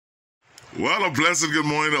Well, a blessed good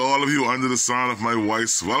morning to all of you under the sound of my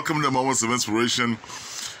voice. Welcome to Moments of Inspiration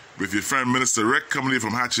with your friend Minister Rick, coming to you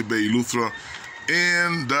from Hatchet Bay, Luthra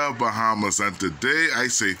in the Bahamas. And today I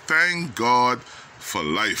say thank God for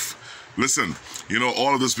life. Listen,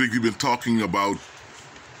 all of this week we've been talking about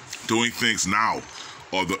doing things now,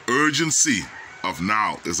 or the urgency of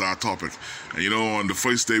now is our topic. And on the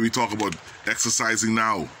first day we talked about exercising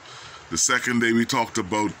now. The second day we talked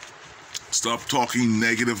about stop talking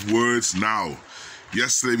negative words now.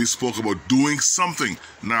 Yesterday we spoke about doing something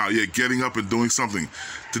now. Yeah, getting up and doing something.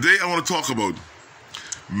 Today I want to talk about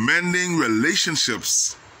mending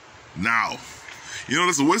relationships now.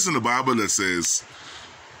 There's a verse in the Bible that says,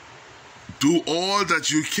 do all that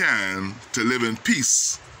you can to live in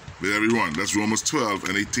peace with everyone. That's Romans 12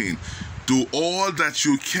 and 18. Do all that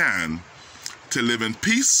you can to live in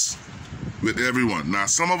peace with everyone. Now,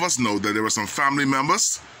 some of us know that there are some family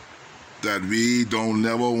members that we don't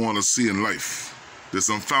never want to see in life. There's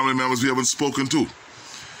some family members we haven't spoken to.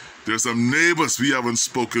 There's some neighbors we haven't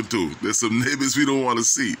spoken to. There's some neighbors we don't want to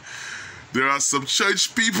see. There are some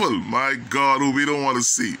church people, my God, who we don't want to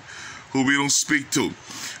see, who we don't speak to.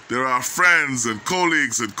 There are friends and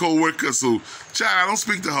colleagues and co-workers who, I don't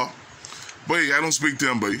speak to her. Boy, I don't speak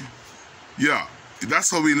to him, boy. Yeah,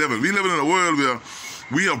 that's how we live in. We live in a world where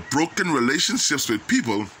we have broken relationships with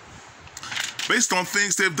people based on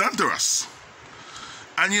things they've done to us.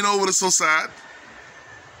 And you know what is so sad?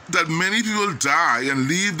 That many people die and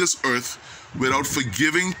leave this earth without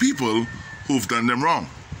forgiving people who've done them wrong.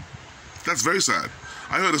 That's very sad.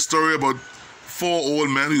 I heard a story about 4 old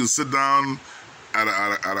men who would sit down at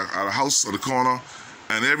a house at the corner,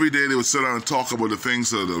 and every day they would sit down and talk about the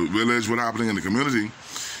things of the village, what happening in the community.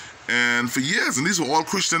 And for years, and these were all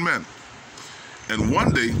Christian men. And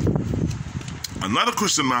one day, another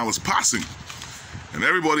Christian man was passing. And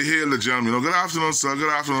everybody hailed the gentleman, good afternoon, sir, good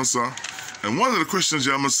afternoon, sir. And one of the Christian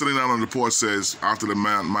gentlemen sitting down on the porch says, after the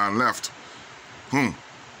man left, I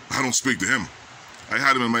don't speak to him. I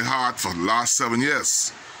had him in my heart for the last 7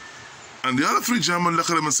 years. And the other 3 gentlemen look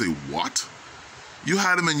at him and say, what? You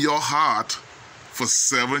had him in your heart for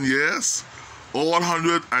 7 years? All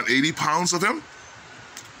 180 pounds of him?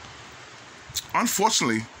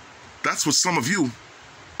 Unfortunately, that's what some of you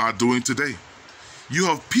are doing today. You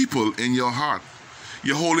have people in your heart.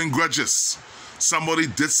 You're holding grudges. Somebody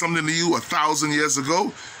did something to you 1,000 years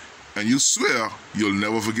ago, and you swear you'll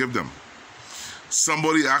never forgive them.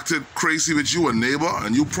 Somebody acted crazy with you, a neighbor,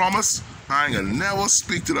 and you promise, I ain't gonna never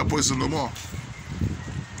speak to that person no more.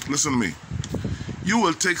 Listen to me. You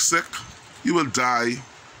will take sick, you will die,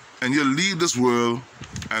 and you'll leave this world,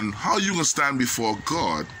 and how you gonna stand before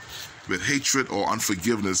God with hatred or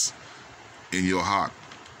unforgiveness in your heart?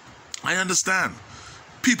 I understand.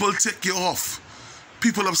 People tick you off.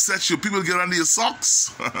 People upset you. People get under your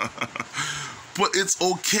socks. But it's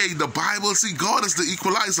okay. The Bible, see, God is the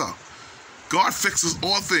equalizer. God fixes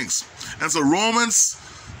all things. And so Romans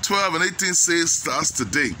 12 and 18 says to us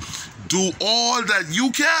today, do all that you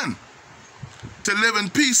can to live in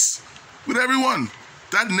peace with everyone.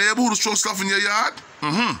 That neighbor who throws stuff in your yard,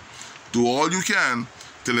 do all you can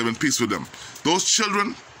to live in peace with them. Those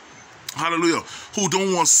children, hallelujah, who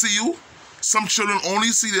don't want to see you. Some children only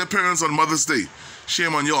see their parents on Mother's Day.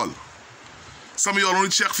 Shame on y'all. Some of y'all only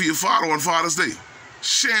check for your father on Father's Day.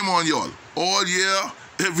 Shame on y'all. All year,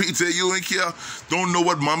 every day you ain't care. Don't know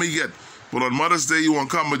what mommy get. But on Mother's Day, you want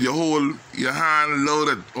to come with your hand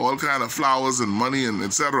loaded, all kind of flowers and money and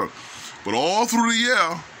etc. But all through the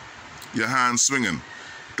year, your hand swinging.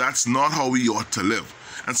 That's not how we ought to live.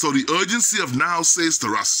 And so the urgency of now says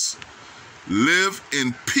to us, live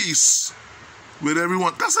in peace with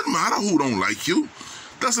everyone. Doesn't matter who don't like you.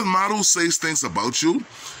 Doesn't matter who says things about you.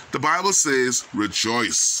 The Bible says,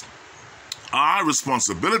 rejoice. Our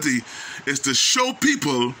responsibility is to show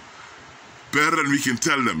people better than we can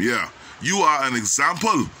tell them. Yeah, you are an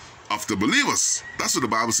example of the believers. That's what the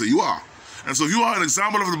Bible says you are. And so if you are an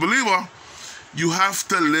example of the believer, you have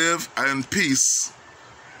to live in peace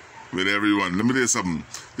with everyone. Let me tell you something.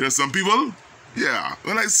 There are some people,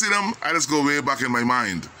 when I see them, I just go way back in my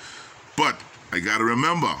mind. But I got to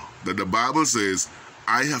remember that the Bible says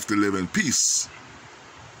I have to live in peace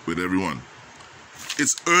with everyone.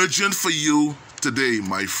 It's urgent for you today,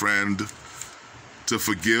 my friend, to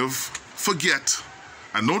forgive, forget.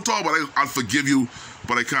 And don't talk about I'll forgive you,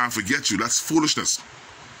 but I can't forget you. That's foolishness.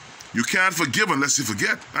 You can't forgive unless you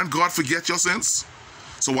forget. And God forget your sins.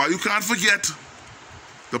 So why you can't forget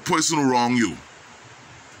the person who wronged you?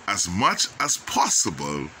 As much as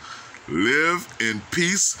possible, live in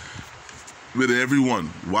peace with everyone.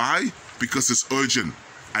 Why? Because it's urgent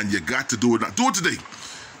and you got to do it now. Do it today.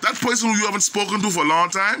 That person who you haven't spoken to for a long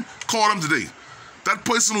time, call them today. That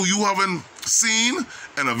person who you haven't seen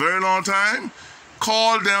in a very long time,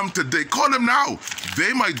 call them today. Call them now.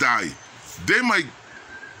 They might die. They might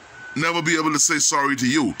never be able to say sorry to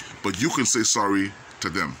you, but you can say sorry to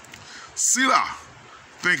them. Sila,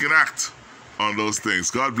 think and act on those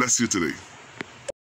things. God bless you today.